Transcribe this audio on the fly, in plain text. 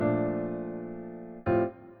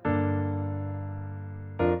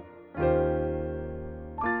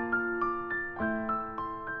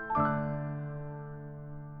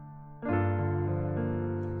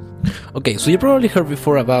Okay, so you probably heard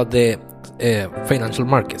before about the financial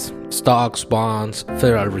markets: stocks, bonds,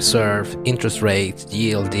 Federal Reserve, interest rates,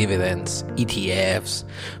 yield, dividends, ETFs,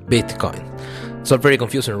 Bitcoin. So very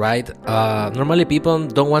confusing, right? Normally people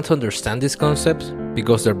don't want to understand these concepts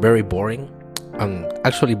because they're very boring and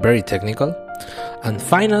actually very technical. And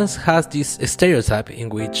finance has this stereotype in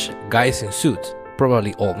which guys in suits,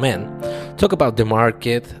 probably old men, talk about the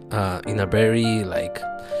market in a very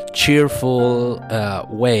cheerful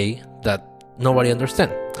way that nobody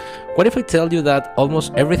understands. What if I tell you that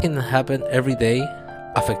almost everything that happens every day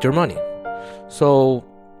affect your money? So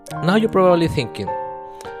now you're probably thinking,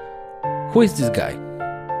 who is this guy?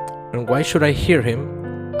 And why should I hear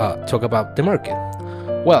him talk about the market?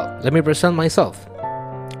 Well, let me present myself.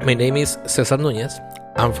 My name is Cesar Núñez.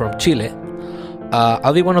 I'm from Chile.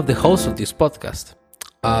 I'll be one of the hosts of this podcast.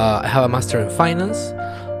 I have a master in finance,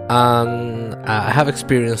 and I have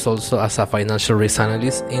experience also as a financial risk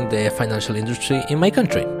analyst in the financial industry in my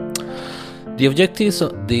country. The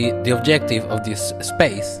objective of this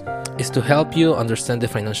space is to help you understand the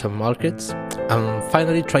financial markets and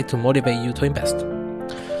finally try to motivate you to invest.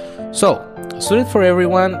 So, Suited for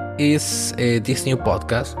Everyone is this new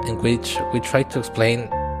podcast in which we try to explain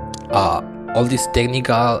all this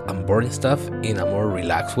technical and boring stuff in a more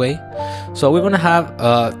relaxed way. So we're going to have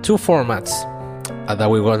two formats that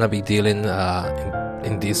we're going to be dealing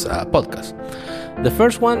in this podcast. The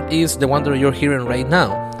first one is the one that you're hearing right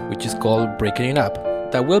now, which is called Breaking It Up,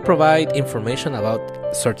 that will provide information about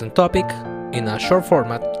a certain topic in a short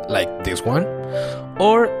format like this one,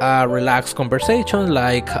 or a relaxed conversation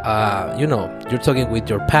like, you're talking with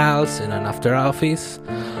your pals in an after office,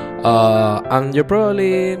 and you're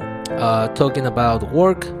probably talking about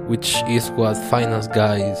work, which is what finance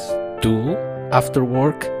guys do after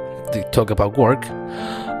work. They talk about work.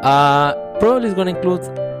 Probably it's going to include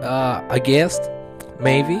a guest,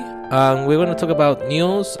 maybe. We're going to talk about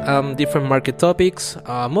news, different market topics,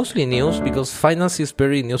 mostly news because finance is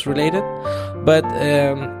very news related. But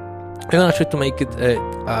I'm going to try to make it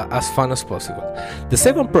as fun as possible. The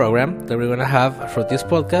second program that we're going to have for this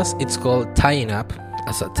podcast, it's called Tying Up,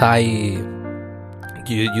 as a tie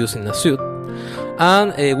you use in a suit,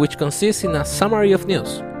 and which consists in a summary of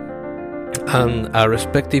news and a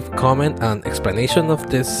respective comment and explanation of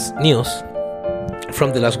this news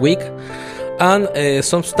from the last week, and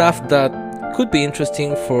some stuff that could be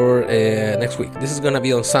interesting for next week. This is gonna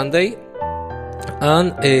be on Sunday,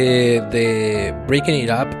 and the Breaking It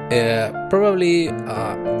Up probably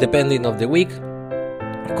depending of the week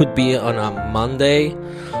could be on a Monday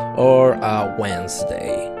or a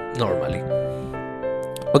Wednesday normally.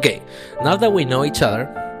 Okay, now that we know each other,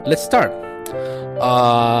 let's start.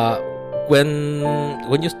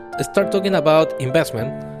 When you start talking about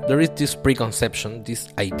investment, there is this preconception, this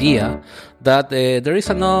idea that there is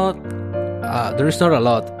not a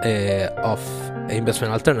lot of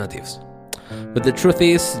investment alternatives. But the truth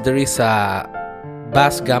is, there is a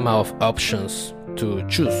vast gamma of options to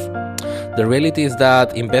choose. The reality is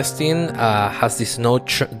that investing has this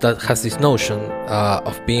notion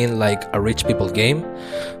of being like a rich people game,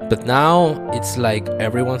 but now it's like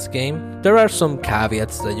everyone's game. There are some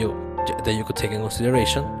caveats that you could take in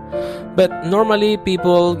consideration, but normally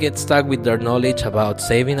people get stuck with their knowledge about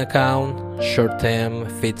saving account, short-term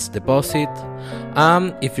fixed deposit.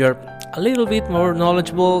 If you're a little bit more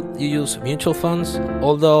knowledgeable, you use mutual funds,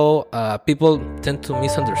 although people tend to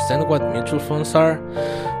misunderstand what mutual funds are,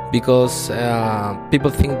 because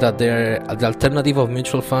people think that the alternative of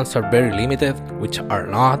mutual funds are very limited, which are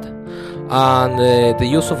not. And the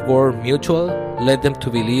use of word mutual led them to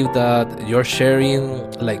believe that you're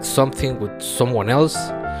sharing like something with someone else,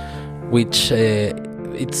 which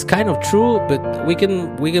it's kind of true, but we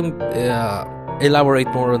can elaborate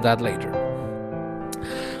more on that later.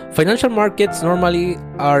 Financial markets normally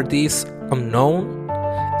are these unknown,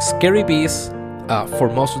 scary beasts for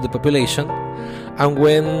most of the population. And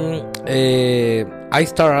when I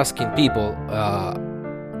start asking people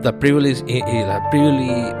that previously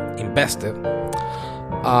invested,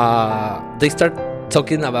 they start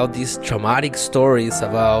talking about these traumatic stories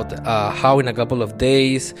about how in a couple of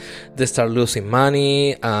days they start losing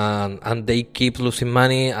money, and they keep losing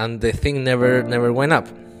money, and the thing never went up.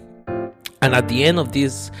 And at the end of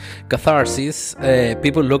this catharsis,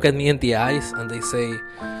 people look at me in the eyes and they say,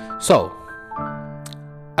 so,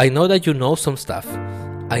 I know that you know some stuff.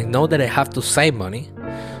 I know that I have to save money.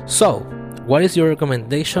 So, what is your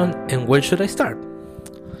recommendation and where should I start?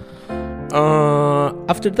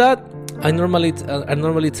 After that, I normally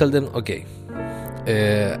tell them, okay,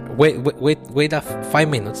 wait 5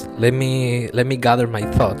 minutes. Let me gather my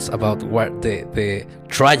thoughts about what the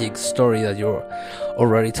tragic story that you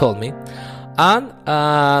already told me. And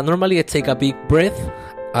normally I take a big breath.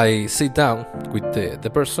 I sit down with the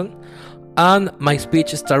person, and my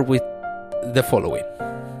speech starts with the following.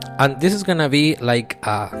 And this is gonna be like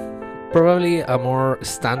probably a more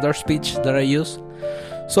standard speech that I use.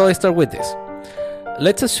 So I start with this.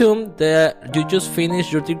 Let's assume that you just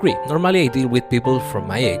finished your degree. Normally I deal with people from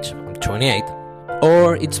my age, I'm 28,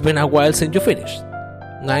 or it's been a while since you finished.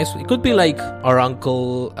 Nice. It could be like our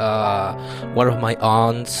uncle, one of my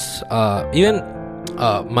aunts, even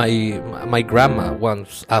my grandma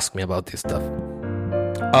once asked me about this stuff.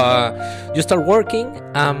 You start working,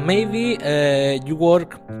 and maybe you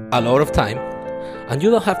work a lot of time, and you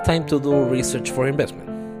don't have time to do research for investment.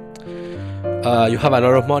 You have a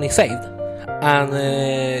lot of money saved, and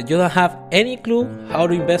you don't have any clue how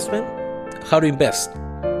to invest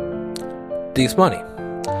this money.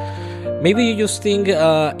 Maybe you just think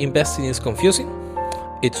investing is confusing,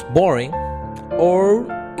 it's boring, or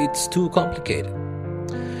it's too complicated.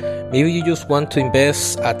 Maybe you just want to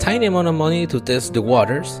invest a tiny amount of money to test the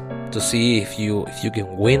waters, to see if you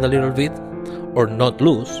can win a little bit or not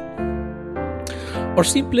lose, or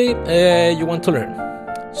simply you want to learn.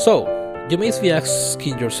 So you may be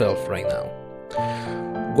asking yourself right now,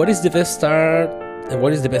 what is the best start and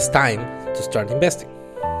what is the best time to start investing?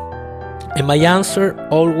 And my answer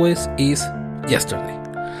always is yesterday.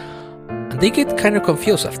 And they get kind of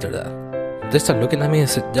confused after that. They start looking at me and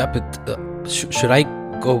say, yeah, but should I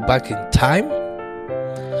go back in time?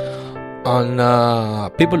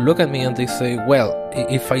 And people look at me and they say, well,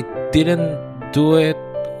 if I didn't do it,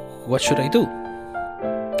 what should I do?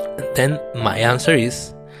 And then my answer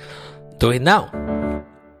is, do it now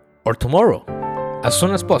or tomorrow, as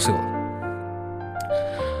soon as possible.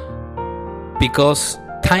 Because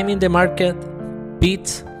timing the market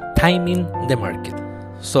beats timing the market.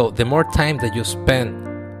 So the more time that you spend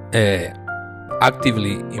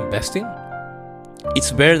actively investing,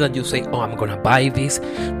 it's better that you say, oh, I'm gonna buy this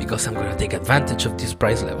because I'm gonna take advantage of this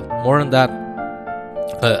price level. More on that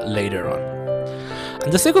later on.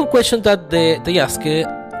 And the second question that they ask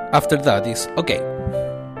after that is, okay,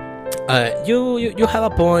 you have a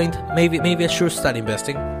point, maybe I should start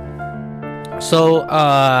investing. So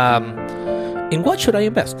in what should I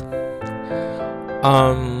invest?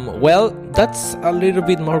 Well, that's a little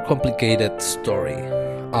bit more complicated story,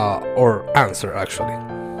 or answer actually.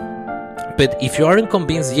 But if you aren't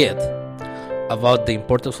convinced yet about the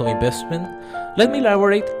importance of investment, let me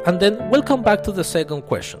elaborate, and then we'll come back to the second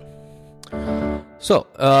question. So,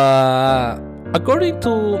 according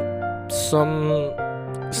to some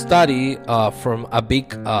study from a big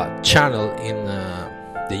channel in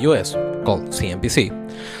the US called CNBC,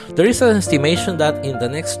 there is an estimation that in the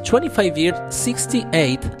next 25 years,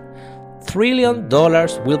 $68 trillion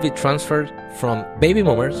will be transferred from baby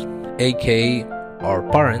boomers, aka our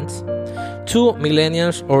parents, to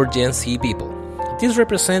millennials or Gen Z people. This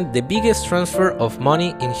represents the biggest transfer of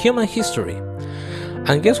money in human history.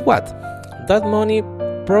 And guess what? That money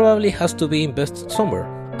probably has to be invested somewhere.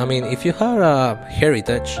 I mean, if you have a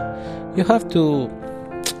heritage, you have to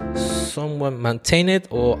someone maintain it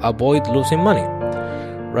or avoid losing money,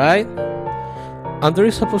 right? And there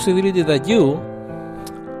is a possibility that you,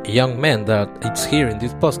 a young man that it's here in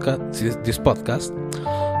this podcast,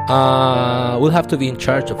 will have to be in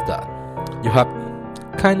charge of that. You have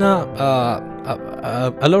kind of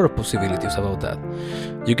a lot of possibilities about that.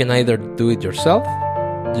 You can either do it yourself,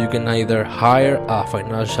 you can either hire a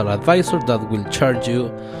financial advisor that will charge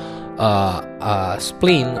you a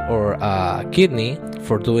spleen or a kidney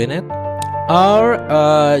for doing it, or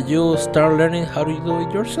you start learning how to do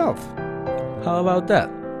it yourself. How about that?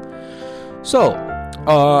 So,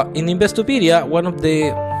 in Investopedia, one of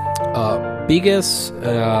the biggest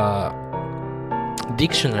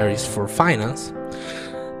dictionaries for finance,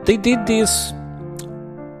 they did this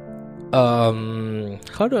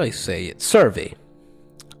how do I say it, survey,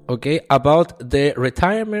 okay, about the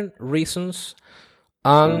retirement reasons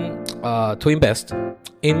and to invest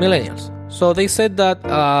in millennials. So they said that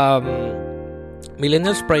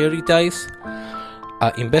millennials prioritize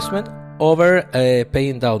investment over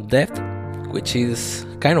paying down debt, which is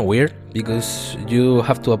kind of weird because you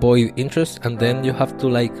have to avoid interest and then you have to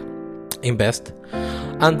like invest.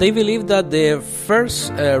 And they believe that the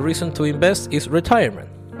first reason to invest is retirement,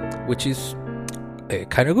 which is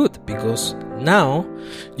kind of good because now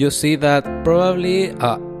you see that probably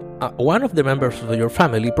one of the members of your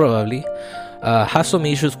family probably has some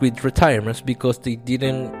issues with retirements because they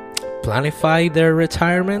didn't planify their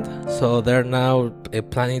retirement. So they're now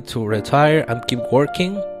planning to retire and keep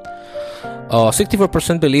working.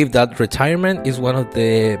 64% believe that retirement is one of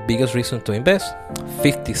the biggest reasons to invest.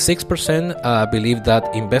 56% believe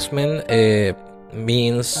that investment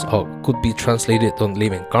means or could be translated on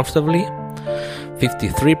living comfortably.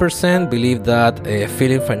 53% believe that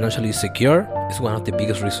feeling financially secure is one of the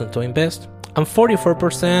biggest reasons to invest. And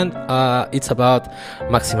 44% it's about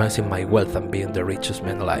maximizing my wealth and being the richest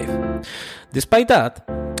man alive. Despite that,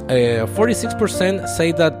 46%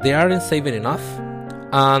 say that they aren't saving enough,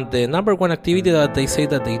 and the number one activity that they say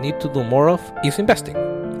that they need to do more of is investing,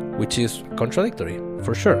 which is contradictory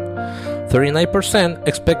for sure. 39%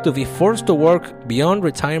 expect to be forced to work beyond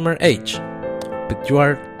retirement age, but you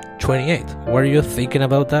are 28. What are you thinking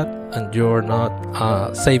about that? And you're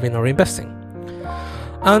not saving or investing.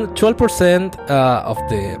 And 12% of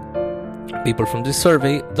the people from this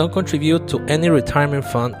survey don't contribute to any retirement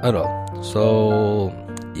fund at all. So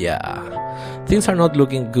yeah, things are not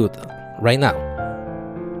looking good right now.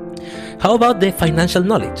 How about the financial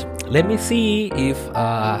knowledge? Let me see if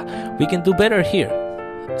we can do better here.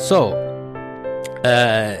 So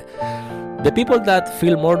the people that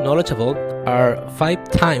feel more knowledgeable are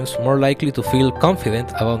 5 times more likely to feel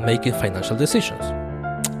confident about making financial decisions.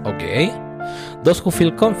 Okay. Those who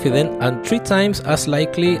feel confident are 3 times as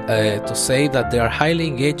likely to say that they are highly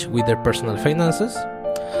engaged with their personal finances,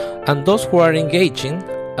 and those who are engaging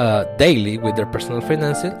daily with their personal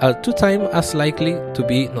finances are 2 times as likely to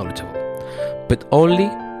be knowledgeable. But only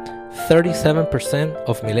 37%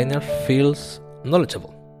 of millennials feels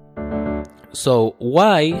knowledgeable. So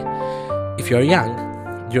why, if you're young,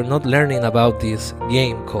 you're not learning about this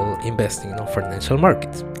game called investing on financial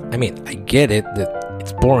markets? I mean, I get it that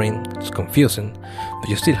it's boring, it's confusing, but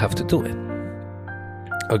you still have to do it.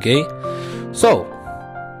 Okay? So,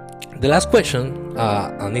 the last question,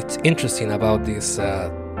 and it's interesting about this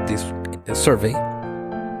survey,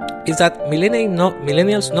 is that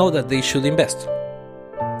millennials know that they should invest,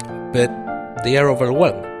 but they are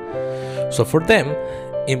overwhelmed. So for them,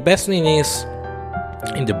 investing is,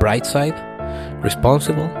 in the bright side,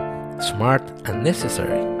 responsible, smart, and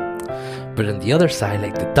necessary. But on the other side,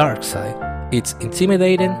 like the dark side, it's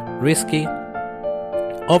intimidating, risky,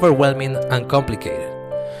 overwhelming, and complicated.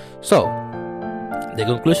 So, the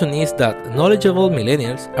conclusion is that knowledgeable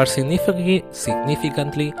millennials are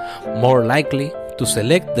significantly more likely to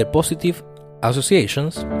select the positive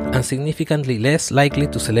associations and significantly less likely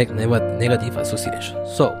to select negative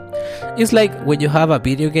associations. So, it's like when you have a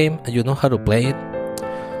video game and you know how to play it.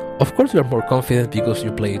 Of course, you're more confident because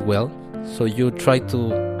you play it well. So you try to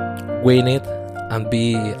win it and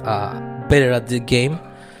be better at the game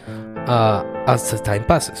as the time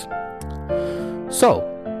passes. So,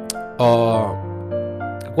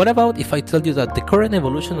 what about if I tell you that the current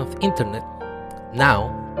evolution of internet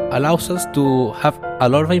now allows us to have a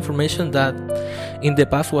lot of information that in the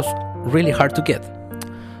past was really hard to get?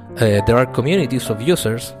 There are communities of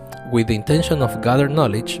users with the intention of gather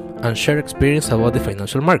knowledge and share experience about the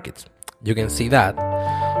financial markets. You can see that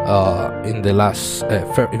in the last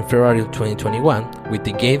in February of 2021 with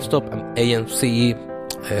the GameStop and AMC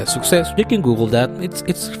success. You can Google that.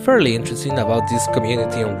 It's fairly interesting about this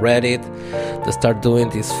community on Reddit. They start doing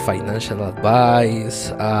this financial advice.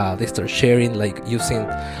 They start sharing, like, using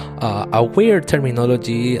a weird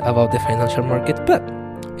terminology about the financial market, but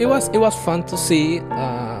it was fun to see.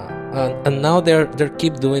 And now they're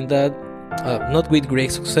keep doing that, not with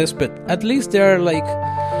great success, but at least they're like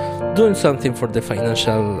doing something for the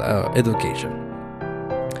financial education.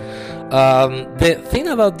 The thing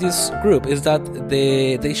about this group is that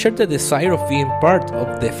they share the desire of being part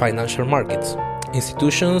of the financial markets. This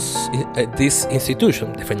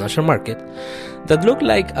institution, the financial market, that looked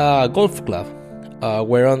like a golf club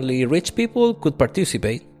where only rich people could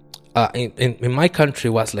participate. In my country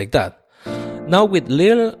was like that. Now, with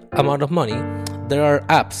little amount of money, there are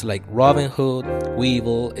apps like Robinhood,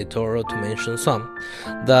 Webull, eToro, to mention some,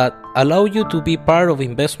 that allow you to be part of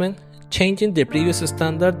investment, changing the previous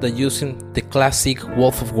standard that using the classic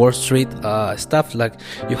Wolf of Wall Street stuff, like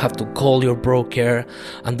you have to call your broker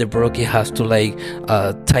and the broker has to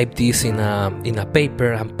type this in a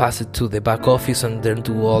paper and pass it to the back office and then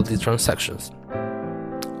do all the transactions.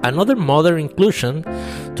 Another modern inclusion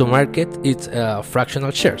to market is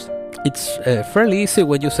fractional shares. It's fairly easy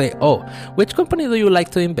when you say, oh, which company do you like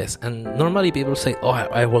to invest? And normally people say, oh,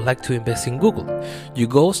 I would like to invest in Google. You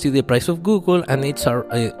go see the price of Google and it's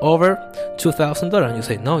over $2,000. And you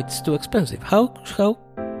say, no, it's too expensive. How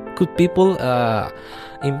could people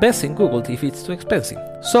invest in Google if it's too expensive?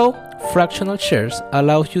 So fractional shares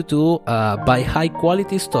allows you to buy high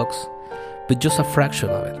quality stocks, but just a fraction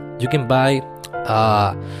of it. You can buy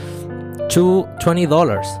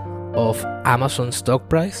 $20 of Amazon stock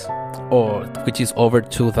price, or which is over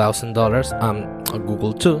 $2,000 on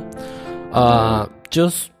Google too.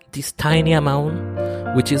 Just this tiny amount,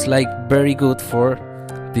 which is like very good for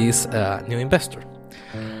this new investor.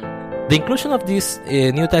 The inclusion of this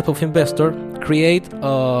new type of investor create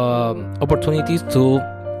opportunities to,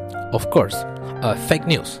 of course, fake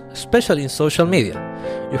news, especially in social media.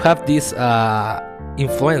 You have these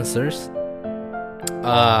influencers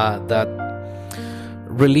that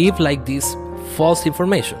relieve like this false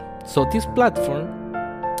information. So this platform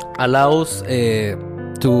allows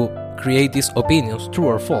to create these opinions, true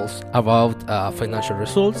or false, about financial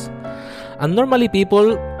results. And normally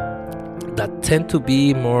people that tend to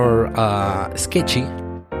be more sketchy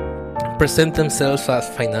present themselves as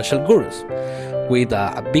financial gurus with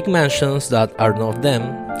big mansions that are not them,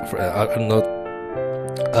 are not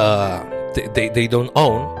they don't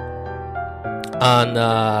own, and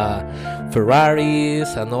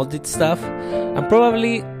Ferraris and all this stuff. And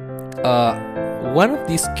probably one of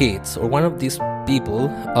these kids or one of these people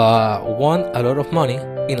won a lot of money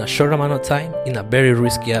in a short amount of time in a very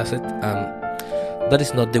risky asset, and that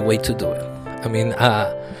is not the way to do it. I mean,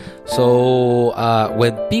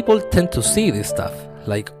 when people tend to see this stuff,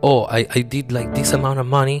 like, oh, I did like this amount of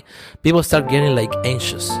money, people start getting like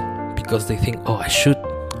anxious because they think, oh, I should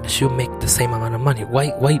make the same amount of money.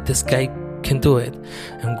 Why this guy can do it,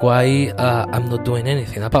 and why I'm not doing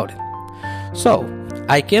anything about it? So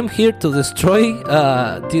I came here to destroy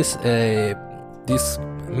this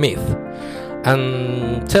myth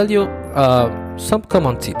and tell you some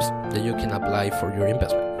common tips that you can apply for your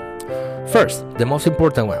investment. First, the most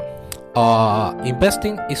important one,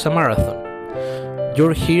 investing is a marathon.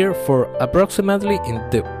 You're here for approximately, in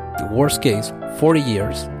the worst case, 40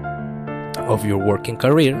 years of your working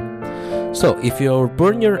career. So if you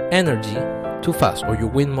burn your energy too fast or you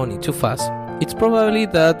win money too fast, it's probably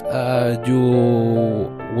that you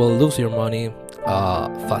will lose your money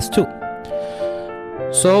fast too.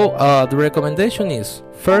 So the recommendation is,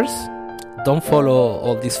 first, don't follow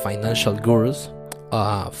all these financial gurus.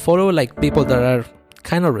 Follow like people that are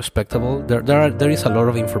kind of respectable. There is a lot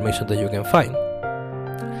of information that you can find.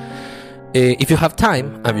 If you have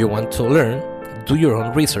time and you want to learn, do your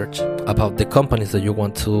own research about the companies that you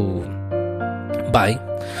want to buy.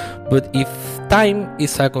 But if time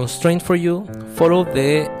is a constraint for you, follow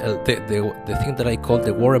the thing that I call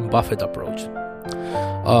the Warren Buffett approach.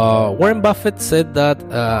 Warren Buffett said that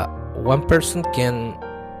one person can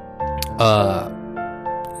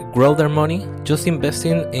grow their money just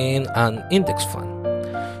investing in an index fund.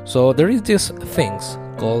 So there is these things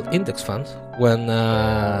called index funds when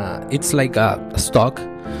it's like a stock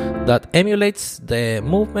that emulates the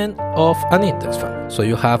movement of an index fund. So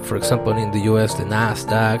you have, for example, in the US, the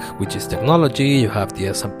Nasdaq, which is technology. You have the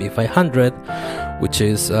S&P 500, which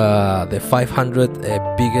is the 500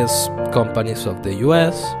 biggest companies of the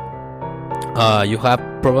US. You have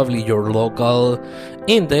probably your local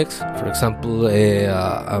index. For example, you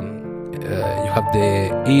have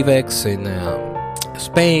the IBEX in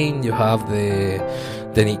Spain. You have the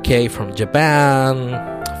Nikkei from Japan,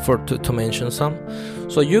 to mention some.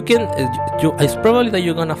 So you can, it's probably that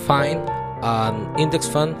you're gonna find an index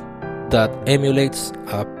fund that emulates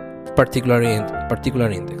a particular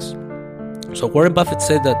index. So Warren Buffett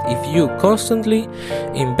said that if you constantly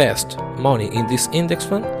invest money in this index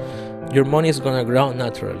fund, your money is gonna grow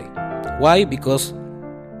naturally. Why? Because,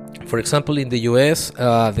 for example, in the US,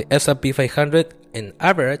 the S&P 500 in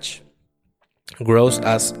average grows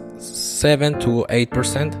as 7 to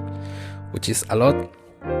 8%, which is a lot.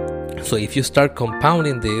 So if you start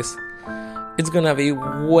compounding this, it's gonna be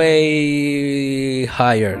way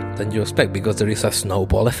higher than you expect, because there is a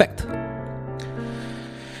snowball effect.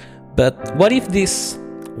 But what if this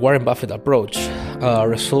Warren Buffett approach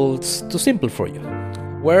results too simple for you?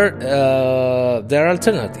 Where there are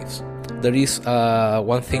alternatives. There is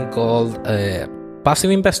one thing called passive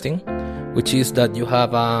investing, which is that you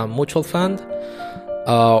have a mutual fund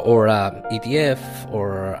or a ETF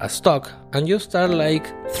or a stock, and you start like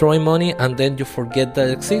throwing money, and then you forget that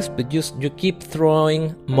it exists, but you keep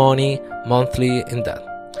throwing money monthly in that.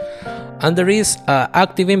 And there is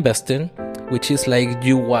active investing, which is like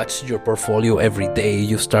you watch your portfolio every day.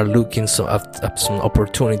 You start looking at some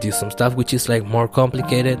opportunities, some stuff, which is like more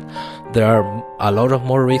complicated. There are a lot of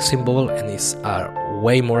more risks involved, and it's a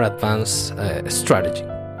way more advanced strategy.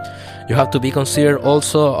 You have to be considered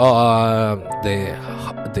also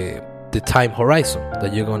the time horizon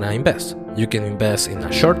that you're gonna invest. You can invest in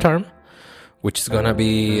a short term, which is gonna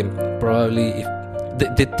be probably, if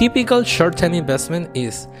the typical short-term investment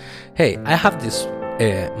is, hey, I have this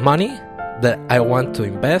money that I want to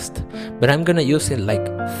invest, but I'm gonna use it like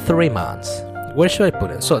 3 months. Where should I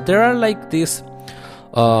put it? So there are like these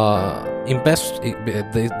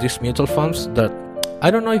these mutual funds that I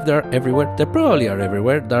don't know if they're everywhere. They probably are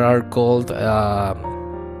everywhere. That are called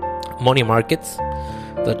money markets.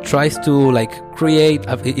 That tries to like create.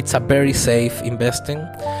 It's a very safe investing,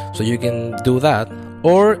 so you can do that,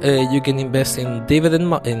 or you can invest in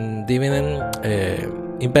dividend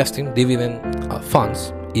investing, dividend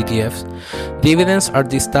funds, ETFs. Dividends are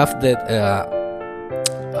the stuff that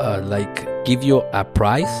like give you a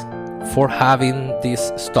price for having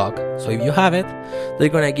this stock. So if you have it, they're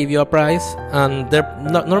gonna give you a price, and they're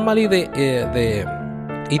not normally the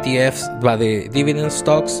ETFs, but the dividend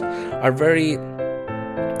stocks are very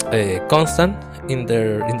constant in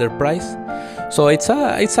their price. So it's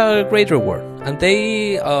a great reward, and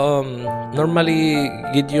they normally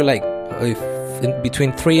give you like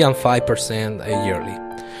between 3 and 5% yearly.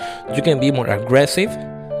 You can be more aggressive.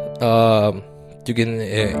 You can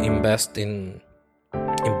invest in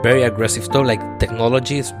very aggressive stuff like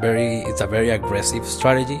technology. It's a very aggressive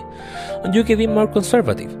strategy, and you can be more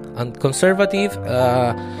conservative. And conservative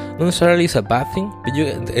not necessarily is a bad thing, but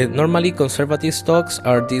normally conservative stocks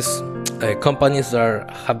are these companies that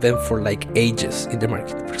have them for like ages in the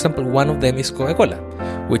market. For example, one of them is Coca-Cola,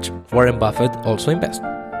 which Warren Buffett also invests.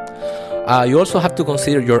 You also have to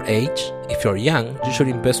consider your age. If you're young, you should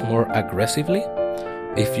invest more aggressively.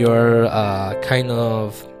 If you're kind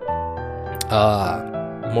of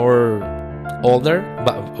more older,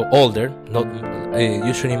 not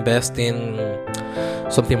you should invest in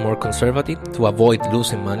something more conservative to avoid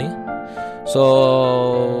losing money.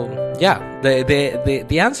 So yeah,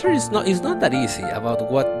 the answer is not that easy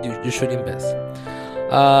about what you should invest.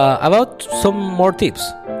 About some more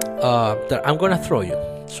tips that I'm gonna throw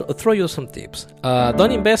you some tips.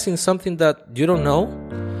 Don't invest in something that you don't know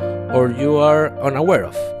or you are unaware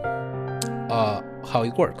of how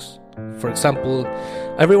it works. For example,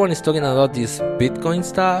 everyone is talking about this Bitcoin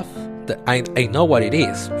stuff. That I know what it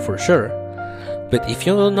is for sure, but if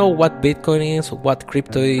you don't know what Bitcoin is, what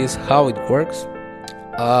crypto is, how it works,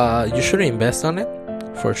 you shouldn't invest on it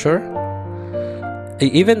for sure.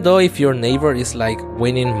 Even though if your neighbor is like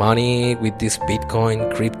winning money with this Bitcoin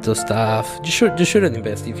crypto stuff, you shouldn't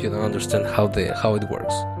invest if you don't understand how it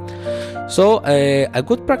works. So a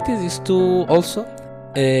good practice is to also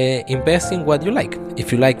invest in what you like.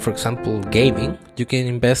 If you like, for example, gaming, you can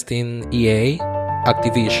invest in EA,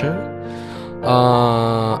 Activision,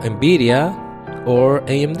 Nvidia, or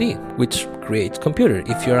AMD, which creates computer.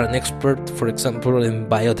 If you're an expert, for example, in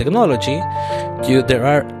biotechnology, there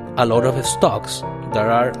are a lot of stocks that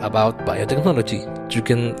are about biotechnology. You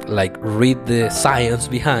can like read the science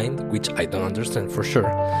behind, which I don't understand for sure,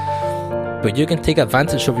 but you can take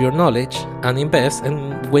advantage of your knowledge and invest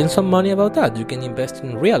and win some money about that. You can invest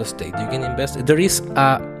in real estate. You can invest. There is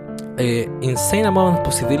a insane amount of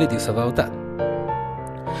possibilities about that.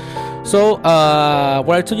 So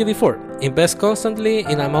what I told you before, invest constantly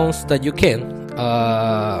in amounts that you can.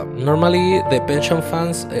 Normally the pension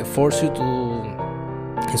funds force you to,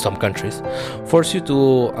 in some countries, force you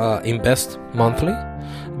to invest monthly,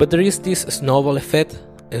 but there is this snowball effect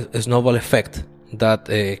that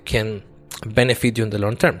can benefit you in the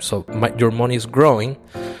long term. So your money is growing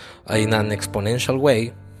in an exponential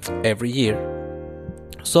way every year.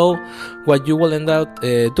 So what you will end up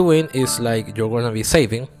doing is like you're going to be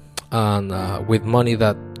saving, and with money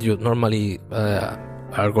that you normally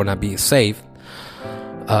are going to be saved,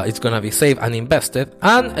 it's going to be saved and invested,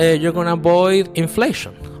 and you're going to avoid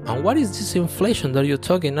inflation. And what is this inflation that you're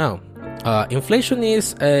talking now? Inflation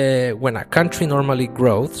is when a country normally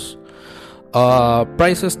grows,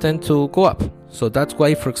 prices tend to go up. So that's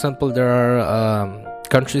why, for example, there are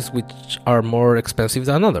countries which are more expensive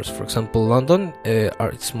than others. For example, London,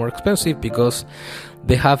 it's more expensive because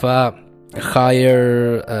they have a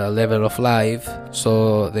higher level of life,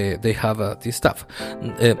 so they have this stuff.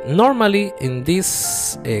 Normally, in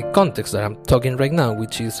this context that I'm talking right now,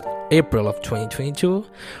 which is April of 2022,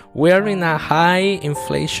 we are in a high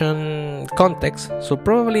inflation context, so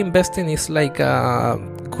probably investing is like a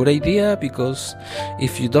good idea, because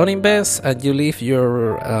if you don't invest and you leave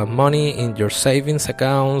your money in your savings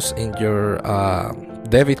accounts, in your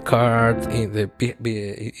debit card, in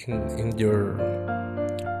your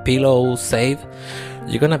pillow save,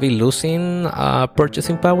 you're gonna be losing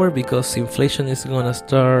purchasing power, because inflation is gonna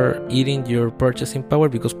start eating your purchasing power,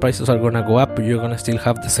 because prices are gonna go up, but you're gonna still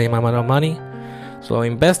have the same amount of money. So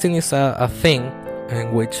investing is a thing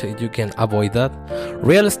in which you can avoid that.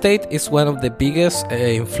 Real estate is one of the biggest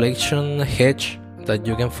inflation hedge that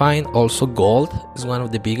you can find. Also, gold is one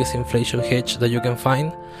of the biggest inflation hedge that you can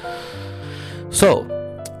find. So,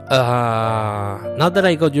 now that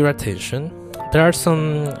I got your attention, there are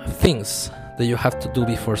some things that you have to do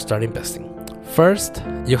before start investing. First,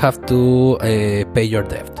 you have to pay your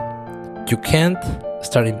debt. You can't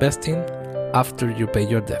start investing after you pay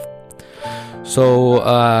your debt. So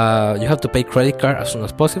you have to pay credit card as soon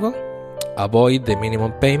as possible. Avoid the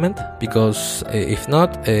minimum payment, because if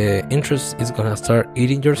not, interest is gonna start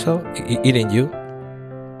eating you.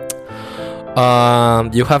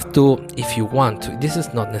 You have to, if you want to. This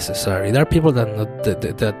is not necessary. There are people that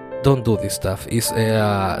don't do this stuff. Is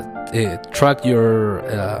track your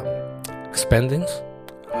spendings.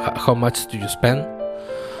 How much do you spend?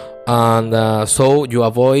 And so you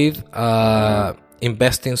avoid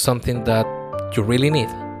investing something that you really need.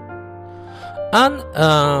 And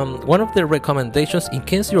one of the recommendations, in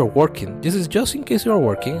case you're working, this is just in case you're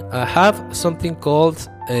working, have something called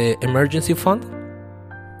emergency fund,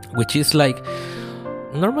 which is like,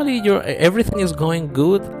 normally everything is going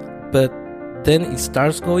good, but then it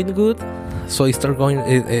starts going good, so it start going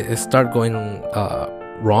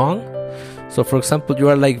wrong. So for example, you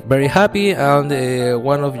are like very happy, and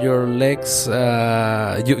one of your legs,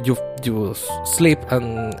 you sleep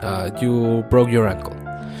and you broke your ankle,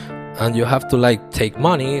 and you have to like take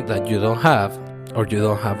money that you don't have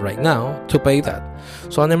right now to pay that.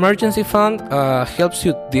 So an emergency fund helps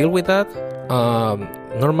you deal with that.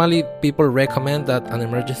 Normally people recommend that an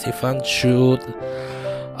emergency fund should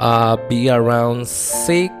be around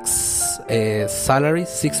 6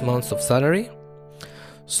 months of salary.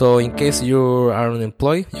 So in case you are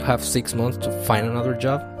unemployed, you have 6 months to find another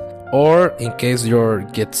job, or in case you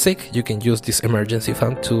get sick, you can use this emergency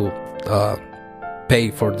fund to pay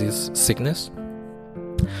for this sickness.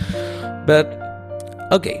 But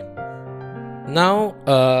okay, now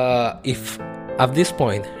if at this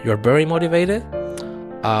point you're very motivated,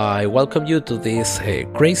 I welcome you to this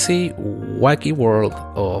crazy, wacky world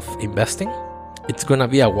of investing. It's gonna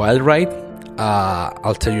be a wild ride.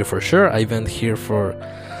 I'll tell you for sure. I've been here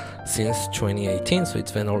since 2018, so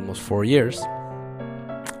it's been almost 4 years.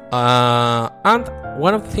 And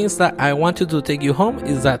one of the things that I wanted to take you home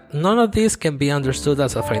is that none of this can be understood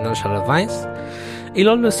as a financial advice.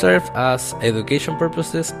 It'll only serve as education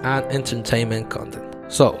purposes and entertainment content.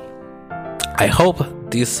 So, I hope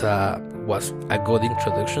this was a good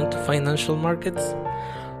introduction to financial markets.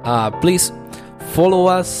 Please follow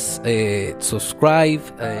us, subscribe,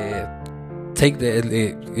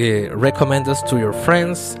 recommend us to your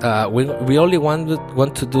friends. We only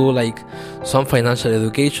want to do like some financial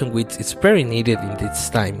education, which is very needed in these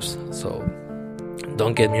times, so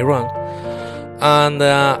don't get me wrong. And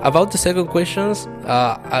about the second questions,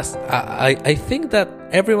 I think that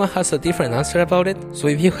everyone has a different answer about it. So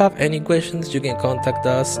if you have any questions, you can contact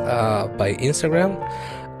us by Instagram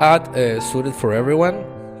at Suited for Everyone,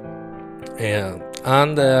 and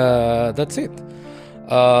that's it.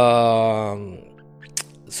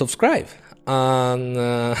 Subscribe and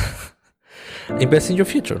invest in your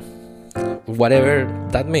future, whatever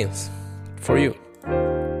that means for you.